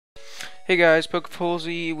Hey guys,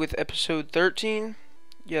 Pokepolzy with episode 13.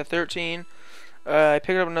 Yeah, 13. I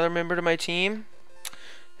picked up another member to my team.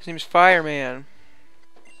 His name's Fireman.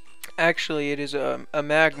 Actually, it is a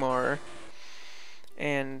Magmar.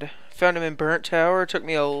 And found him in Burnt Tower. It took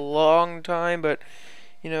me a long time, but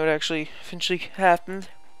it actually eventually happened.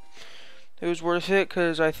 It was worth it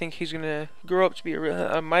because I think he's going to grow up to be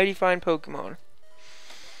a mighty fine Pokemon.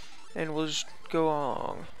 And we'll just go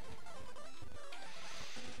along.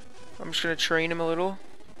 I'm just gonna train him a little.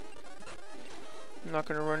 I'm not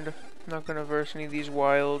gonna verse any of these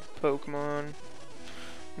wild Pokemon. I'm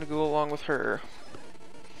gonna go along with her.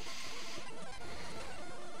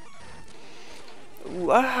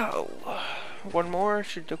 Wow! One more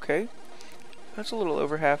should okay. That's a little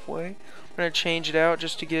over halfway. I'm gonna change it out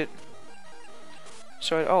just to get.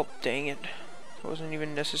 Oh dang it! It wasn't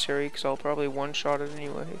even necessary because I'll probably one-shot it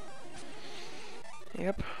anyway.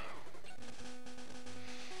 Yep.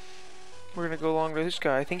 We're gonna go along to this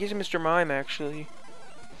guy. I think he's a Mr. Mime, actually.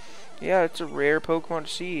 Yeah, it's a rare Pokemon to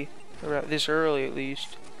see. This early, at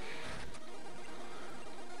least.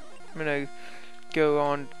 I'm gonna go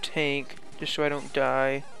on tank, just so I don't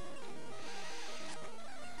die.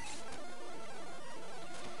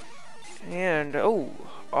 And, oh,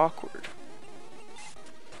 awkward.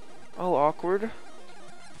 Oh, awkward.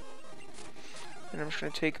 And I'm just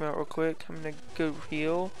gonna take him out real quick. I'm gonna go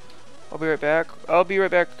heal. I'll be right back. I'll be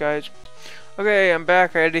right back, guys. Okay, I'm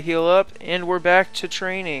back. I had to heal up, and we're back to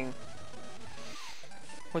training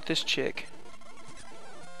with this chick.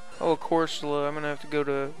 Oh, Corsola. I'm gonna have to go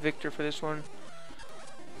to Victor for this one.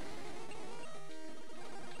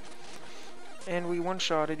 And we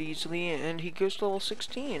one-shot it easily, and he goes to level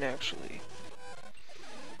 16, actually.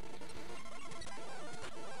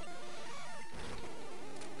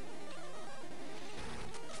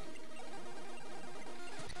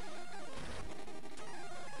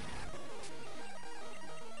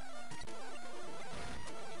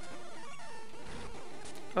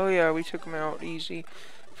 Oh yeah, we took him out easy.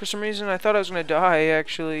 For some reason, I thought I was gonna die,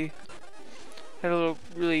 actually. Had a little,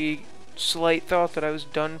 really slight thought that I was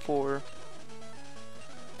done for.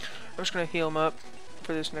 I'm just gonna heal him up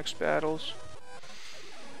for this next battles.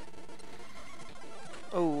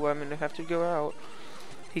 Oh, I'm gonna have to go out.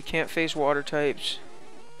 He can't face water types.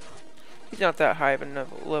 He's not that high of a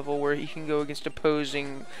level where he can go against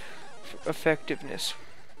opposing effectiveness.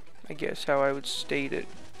 I guess how I would state it.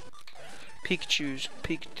 Pikachus.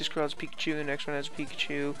 This crowd's Pikachu, the next one has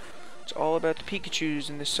Pikachu. It's all about the Pikachus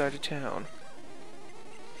in this side of town.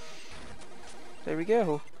 There we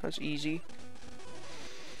go. That's easy.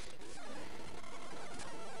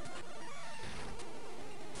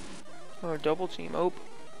 Oh, double team. Oh.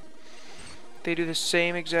 They do the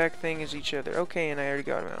same exact thing as each other. Okay, and I already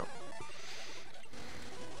got him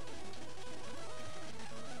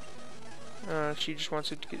out. She just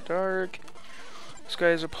wants it to get dark. This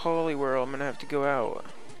guy is a Poliwhirl. I'm gonna have to go out.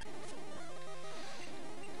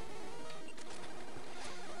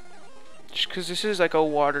 Just because this is like a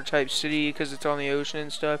water type city because it's on the ocean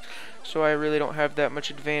and stuff, so I really don't have that much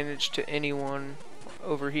advantage to anyone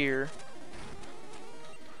over here.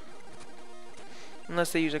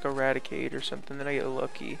 Unless they use like Eradicate or something, then I get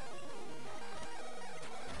lucky.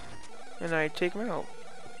 And I take him out.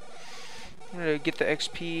 I'm gonna get the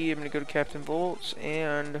XP, I'm gonna go to Captain Volts,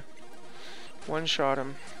 and one-shot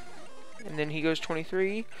him. And then he goes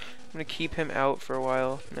 23. I'm gonna keep him out for a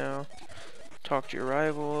while now. Talk to your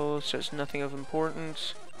rival, says nothing of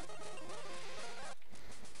importance.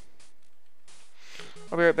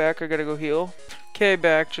 I'll be right back, I gotta go heal. Okay,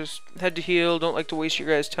 back, just had to heal, don't like to waste your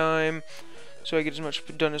guys' time, so I get as much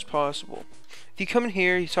done as possible. If you come in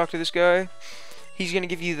here, you talk to this guy, he's gonna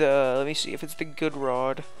give you the, let me see if it's the Good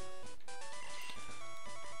Rod.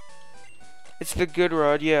 It's the Good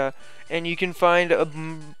Rod, yeah. And you can find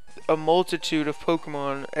a multitude of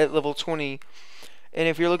Pokemon at level 20. And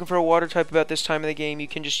if you're looking for a water type about this time of the game, you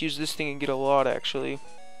can just use this thing and get a lot, actually.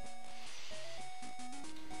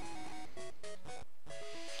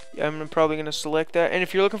 Yeah, I'm probably going to select that. And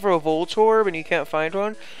if you're looking for a Voltorb and you can't find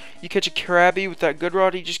one, you catch a Krabby with that Good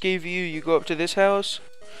Rod he just gave you. You go up to this house,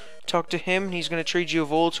 talk to him, and he's going to trade you a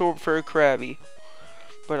Voltorb for a Krabby.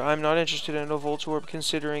 But I'm not interested in a Voltorb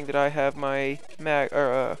considering that I have my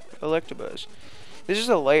Electabuzz. This is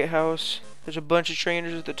a lighthouse. There's a bunch of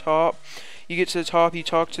trainers at the top. You get to the top, you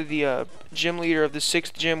talk to the gym leader of the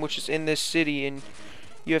 6th gym, which is in this city, and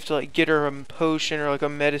you have to like get her a potion or like a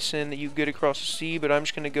medicine that you get across the sea. But I'm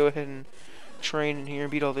just gonna go ahead and train in here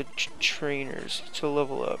and beat all the trainers to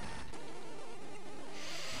level up.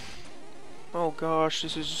 Oh gosh,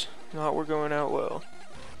 this is not going out well.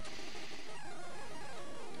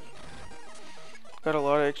 Got a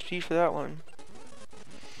lot of XP for that one.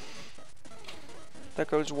 That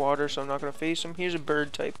goes water, so I'm not gonna face him. Here's a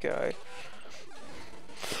bird type guy.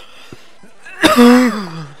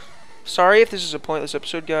 Sorry if this is a pointless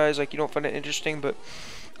episode, guys. Like, you don't find it interesting, but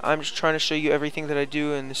I'm just trying to show you everything that I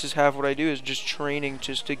do, and this is half what I do, is just training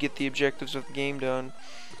just to get the objectives of the game done.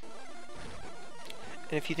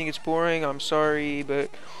 And if you think it's boring, I'm sorry, but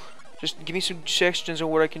just give me some suggestions on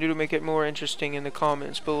what I can do to make it more interesting in the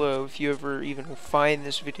comments below, if you ever even find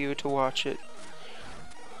this video to watch it.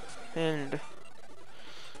 And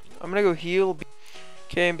I'm gonna go heal.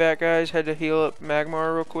 Okay, I'm back, guys. Had to heal up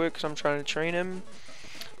Magmar real quick, because I'm trying to train him.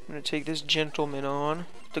 I'm gonna take this gentleman on,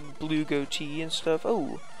 the blue goatee and stuff.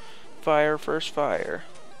 Oh, fire, first fire.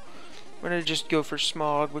 I'm gonna just go for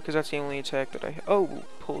Smog, because that's the only attack that oh,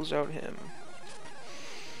 pulls out him.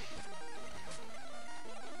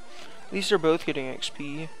 At least they're both getting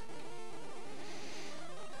XP.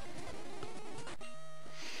 I'm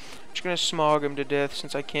just gonna Smog him to death,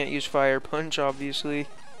 since I can't use Fire Punch, obviously.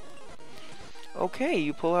 Okay,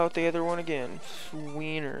 you pull out the other one again.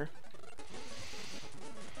 Wiener.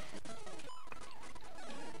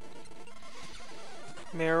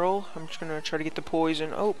 Meryl, I'm just gonna try to get the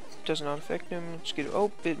poison. Oh, does not affect him. Let's get.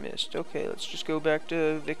 Oh, it missed. Okay, let's just go back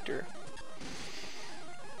to Victor.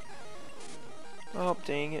 Oh,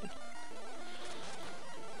 dang it.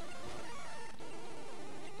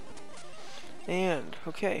 And,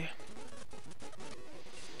 okay.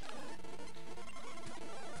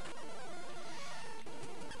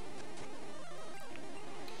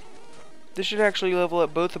 This should actually level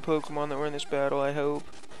up both the Pokemon that were in this battle, I hope.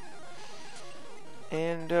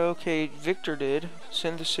 And, okay, Victor did.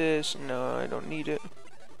 Synthesis, no, I don't need it.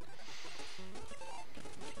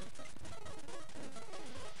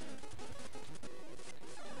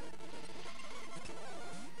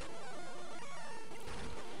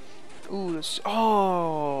 Ooh, this,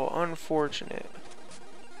 oh, unfortunate.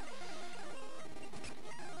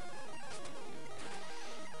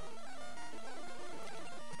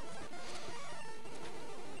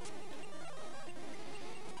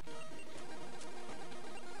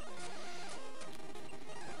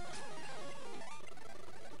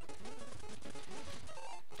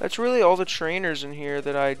 That's really all the trainers in here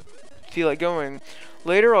that I feel like going.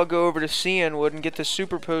 Later I'll go over to Cianwood and get the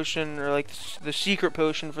super potion, or like the secret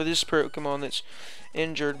potion for this Pokemon that's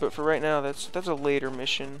injured, but for right now that's a later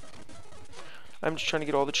mission. I'm just trying to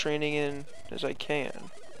get all the training in as I can.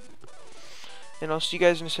 And I'll see you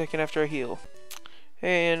guys in a second after I heal.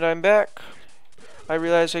 And I'm back. I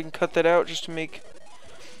realize I can cut that out just to make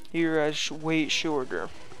your guys' wait shorter.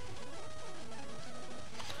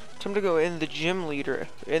 Time to go in the gym leader,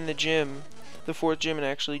 in the gym, the 4th gym, and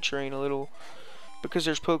actually train a little. Because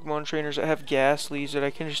there's Pokemon trainers that have Ghastlies that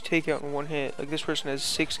I can just take out in one hit. Like this person has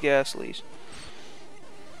 6 Ghastlies.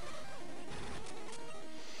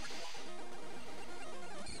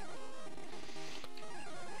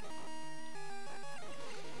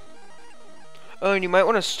 Oh, and you might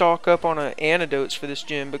want to stock up on antidotes for this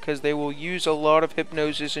gym, because they will use a lot of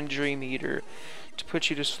Hypnosis and Dream Eater to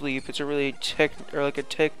put you to sleep. It's a really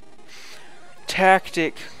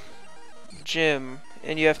tactic gym,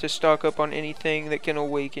 and you have to stock up on anything that can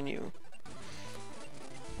awaken you.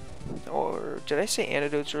 Or did I say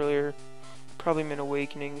antidotes earlier? Probably meant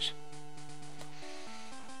awakenings.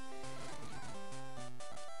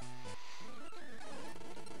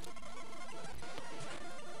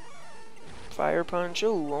 Fire punch.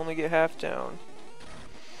 Oh, only get half down.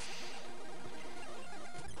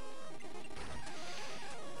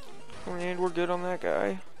 And we're good on that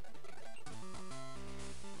guy.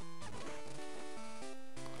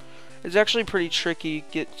 It's actually pretty tricky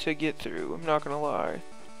to get through, I'm not gonna lie.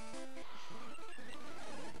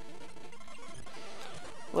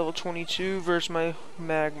 Level 22 versus my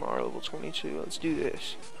Magmar, level 22. Let's do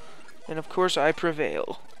this. And of course I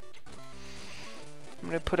prevail. I'm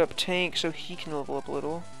gonna put up Tank so he can level up a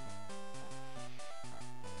little.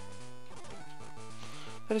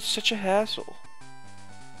 That is such a hassle.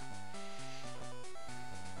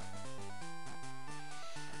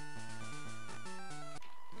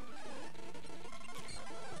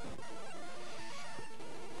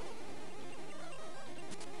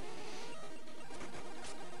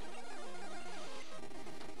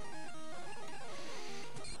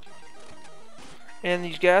 And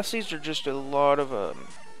these Ghastlies are just a lot of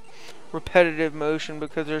repetitive motion,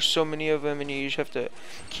 because there's so many of them, and you just have to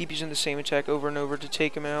keep using the same attack over and over to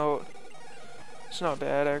take them out. It's not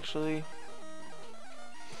bad, actually.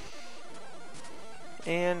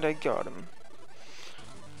 And I got him.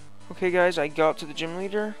 Okay, guys, I got to the gym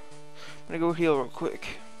leader. I'm gonna go heal real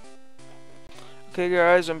quick. Okay,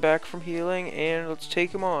 guys, I'm back from healing, and let's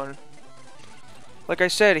take him on. Like I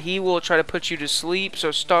said, he will try to put you to sleep,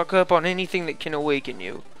 so stock up on anything that can awaken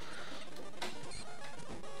you.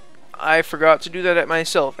 I forgot to do that at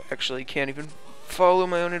myself, actually. Can't even follow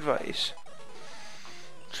my own advice.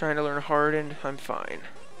 Trying to learn Hardened, I'm fine.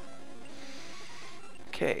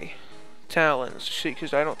 Okay. Talons,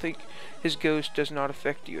 because I don't think his ghost does not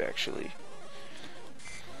affect you, actually.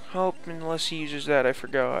 Oh, unless he uses that, I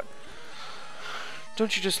forgot.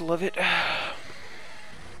 Don't you just love it?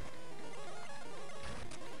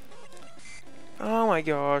 Oh my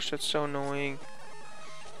gosh, that's so annoying.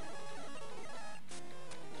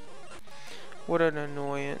 What an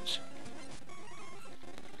annoyance.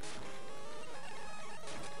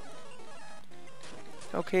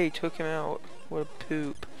 Okay, took him out. What a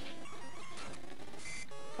poop.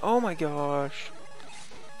 Oh my gosh.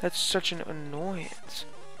 That's such an annoyance.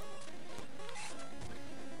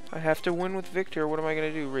 I have to win with Victor. What am I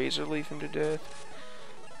gonna do? Razor leaf him to death?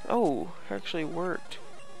 Oh, actually worked.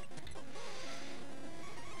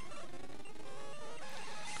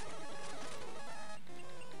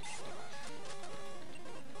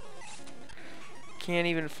 Can't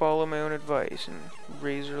even follow my own advice and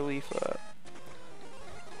razor leaf up.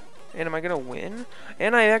 And am I gonna win?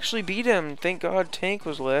 And I actually beat him. Thank God Tank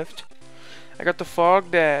was left. I got the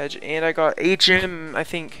fog badge and I got HM, I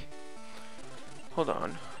think. Hold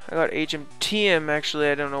on. I got HMTM, actually,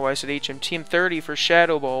 I don't know why I said HMTM 30 for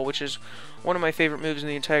Shadow Ball, which is one of my favorite moves in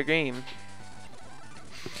the entire game.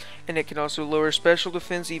 And it can also lower special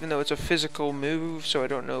defense, even though it's a physical move, so I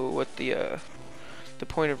don't know what the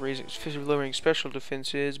point of lowering special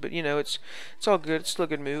defense is, but you know, it's all good, it's still a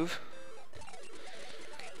good move.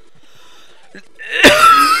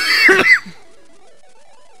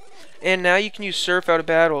 And now you can use Surf out of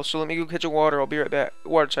battle, so let me go catch a water, I'll be right back.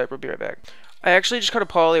 Water type, I'll be right back. I actually just caught a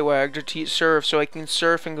Poliwag to teach Surf, so I can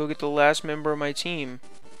Surf and go get the last member of my team.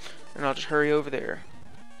 And I'll just hurry over there.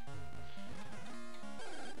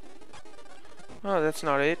 Oh, that's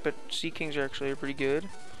not it, but Sea Kings are actually pretty good.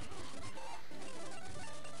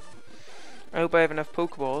 I hope I have enough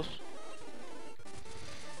Pokeballs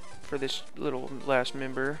for this little last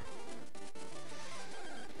member.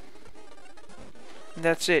 And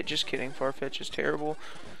that's it, just kidding, Farfetch is terrible.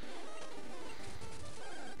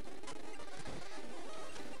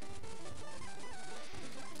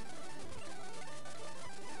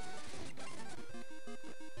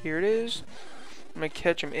 Here it is. I'm gonna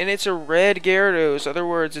catch him. And it's a red Gyarados. In other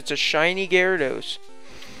words, it's a shiny Gyarados.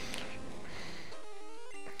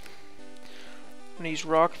 I'm gonna use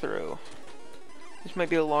Rock Throw. This might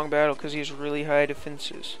be a long battle because he has really high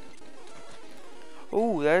defenses.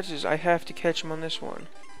 Oh, that is. I have to catch him on this one.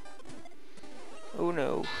 Oh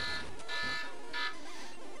no.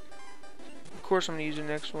 Of course I'm gonna use the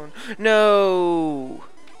next one. No!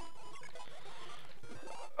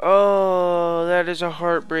 Oh, that is a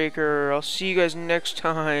heartbreaker. I'll see you guys next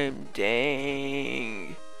time. Dang.